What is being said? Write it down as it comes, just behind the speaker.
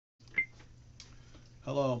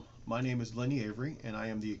Hello, my name is Lenny Avery, and I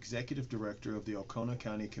am the Executive Director of the Oconee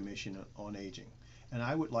County Commission on Aging. And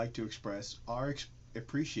I would like to express our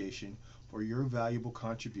appreciation for your valuable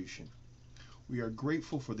contribution. We are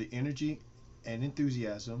grateful for the energy and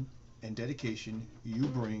enthusiasm and dedication you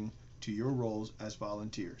bring to your roles as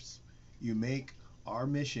volunteers. You make our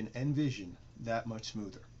mission and vision that much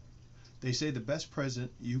smoother. They say the best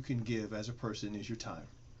present you can give as a person is your time.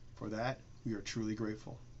 For that, we are truly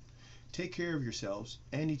grateful. Take care of yourselves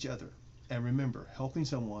and each other. And remember, helping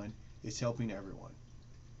someone is helping everyone.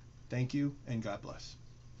 Thank you and God bless.